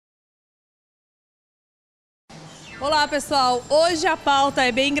Olá pessoal, hoje a pauta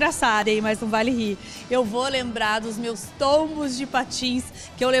é bem engraçada, hein? Mas não vale rir. Eu vou lembrar dos meus tombos de patins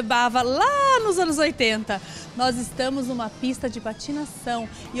que eu levava lá nos anos 80. Nós estamos numa pista de patinação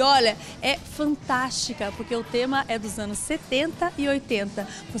e olha, é fantástica porque o tema é dos anos 70 e 80.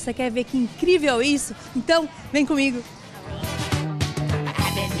 Você quer ver que incrível isso? Então, vem comigo!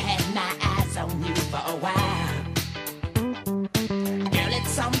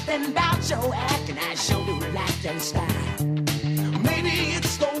 Something about your acting, I show you like your style. Maybe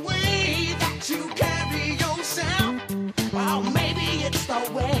it's the way that you carry yourself. Or maybe it's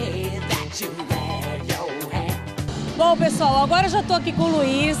the way that you wear your hair. Bom, pessoal, agora eu já tô aqui com o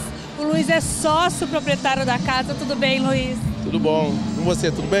Luiz. O Luiz é sócio proprietário da casa. Tudo bem, Luiz? Tudo bom. Com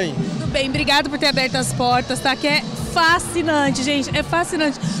você, tudo bem? Tudo bem. Obrigado por ter aberto as portas, tá? Que é fascinante, gente. É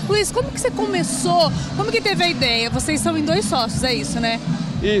fascinante. Luiz, como que você começou? Como que teve a ideia? Vocês são em 2 sócios, é isso, né?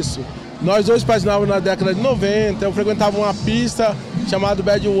 Isso. Nós dois patinávamos na década de 90, eu frequentava uma pista chamada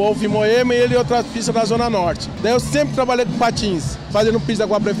Bad Wolf em Moema e ele outra pista na Zona Norte. Daí eu sempre trabalhei com patins, fazendo pista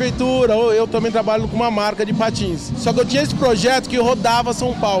com a prefeitura, ou eu também trabalho com uma marca de patins. Só que eu tinha esse projeto que rodava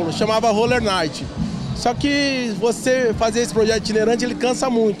São Paulo, chamava Roller Night. Só que você fazer esse projeto itinerante, ele cansa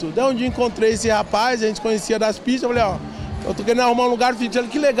muito. Daí um dia encontrei esse rapaz, a gente conhecia das pistas, eu falei, ó, eu tô querendo arrumar um lugar fixo. Ele,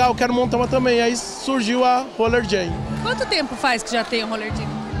 que legal, eu quero montar uma também. Aí surgiu a Roller Jam. Quanto tempo faz que já tem o Roller Jam?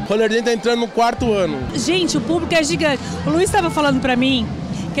 O Roller Jam tá entrando no 4º ano. Gente, o público é gigante. O Luiz estava falando pra mim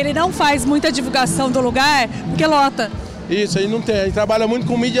que ele não faz muita divulgação do lugar porque lota. Isso, aí não tem. A gente trabalha muito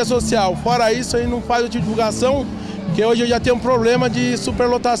com mídia social. Fora isso, aí não faz outra divulgação, porque hoje eu já tenho um problema de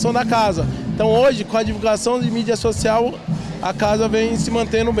superlotação da casa. Então hoje, com a divulgação de mídia social, a casa vem se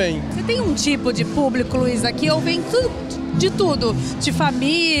mantendo bem. Você tem um tipo de público, Luiz, aqui, ou vem de tudo? De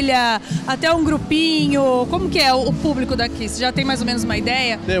família, até um grupinho? Como que é o público daqui? Você já tem mais ou menos uma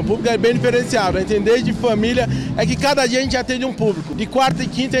ideia? Tem, o público é bem diferenciado, a gente tem desde família, é que cada dia a gente atende um público. De quarta e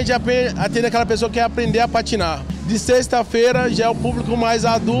quinta a gente atende aquela pessoa que quer aprender a patinar. De sexta-feira já é o público mais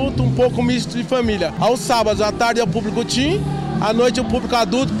adulto, um pouco misto de família. Aos sábados, à tarde é o público teen, à noite é o público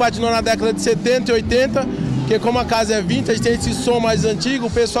adulto que patinou na década de 70 e 80, porque como a casa é vintage, tem esse som mais antigo,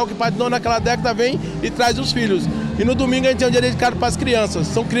 o pessoal que patinou naquela década vem e traz os filhos. E no domingo a gente tem um dia dedicado para as crianças.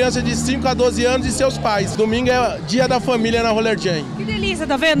 São crianças de 5 a 12 anos e seus pais. Domingo é dia da família na Roller Jam. Que delícia,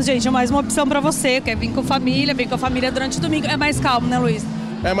 tá vendo, gente? É mais uma opção para você. Quer vir com família, vem com a família durante o domingo. É mais calmo, né, Luiz?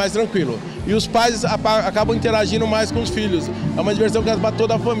 É mais tranquilo. E os pais acabam interagindo mais com os filhos. É uma diversão que é para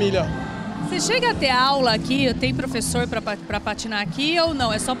toda a família. Você chega a ter aula aqui? Tem professor para patinar aqui ou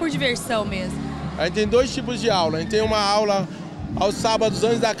não? É só por diversão mesmo? A gente tem 2 tipos de aula. A gente tem uma aula aos sábados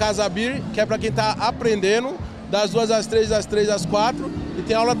antes da Casa Beer, que é para quem está aprendendo, das 2 às 3, das 3 às 4. E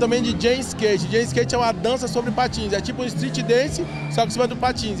tem aula também de jam skate. Jam skate é uma dança sobre patins. É tipo um street dance, só que em cima do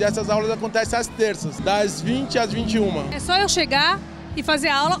patins. E essas aulas acontecem às terças, das 20 às 21. É só eu chegar e fazer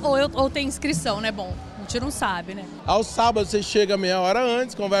aula ou tem inscrição, né? Bom, a gente não sabe, né? Aos sábados você chega meia hora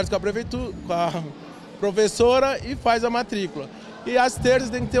antes, conversa com a prefeitura, com a professora e faz a matrícula. E às terças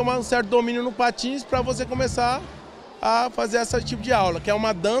tem que ter um certo domínio no patins para você começar a fazer esse tipo de aula, que é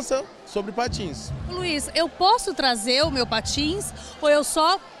uma dança sobre patins. Luiz, eu posso trazer o meu patins ou eu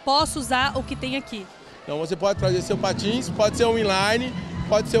só posso usar o que tem aqui? Então você pode trazer seu patins, pode ser um inline,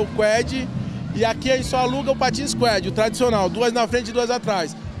 pode ser o quad, e aqui a gente só aluga o patins quad, o tradicional, 2 na frente e 2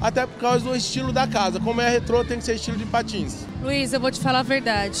 atrás, até por causa do estilo da casa. Como é retrô, tem que ser estilo de patins. Luiz, eu vou te falar a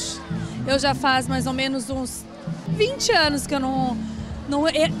verdade, eu já faz mais ou menos uns 20 anos que eu não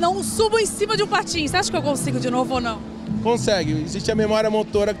subo em cima de um patins. Você acha que eu consigo de novo ou não? Consegue, existe a memória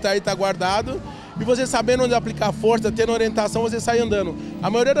motora que está aí, está guardado, e você sabendo onde aplicar força, tendo orientação, você sai andando. A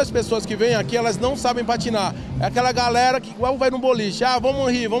maioria das pessoas que vêm aqui, elas não sabem patinar. É aquela galera que igual vai no boliche,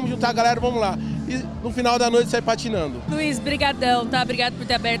 vamos rir, vamos juntar a galera, vamos lá. E no final da noite sai patinando. Luiz, brigadão, tá? Obrigado por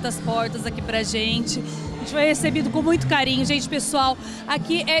ter aberto as portas aqui pra gente. A gente foi recebido com muito carinho, gente, pessoal.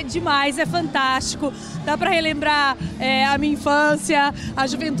 Aqui é demais, é fantástico. Dá pra relembrar a minha infância, a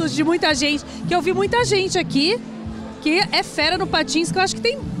juventude de muita gente. Que eu vi muita gente aqui que é fera no patins, que eu acho que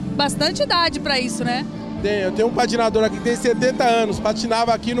tem bastante idade pra isso, né? Eu tenho um patinador aqui que tem 70 anos,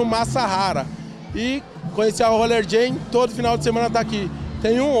 patinava aqui no Massa Rara. E conheci a Roller Jam, todo final de semana tá aqui.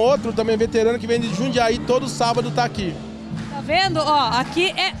 Tem um outro também veterano que vem de Jundiaí, todo sábado tá aqui. Tá vendo? Ó,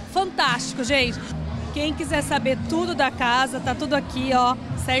 aqui é fantástico, gente. Quem quiser saber tudo da casa, tá tudo aqui, ó,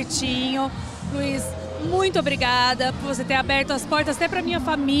 certinho. Luiz, muito obrigada por você ter aberto as portas até pra minha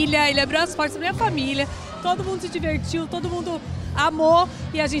família. Ele abriu as portas pra minha família. Todo mundo se divertiu, todo mundo amou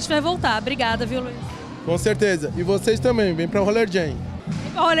e a gente vai voltar. Obrigada, viu, Luiz? Com certeza. E vocês também, vem pra Roller Jam.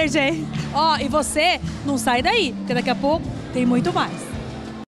 Vem pra Roller Jam. Ó, e você não sai daí, porque daqui a pouco tem muito mais.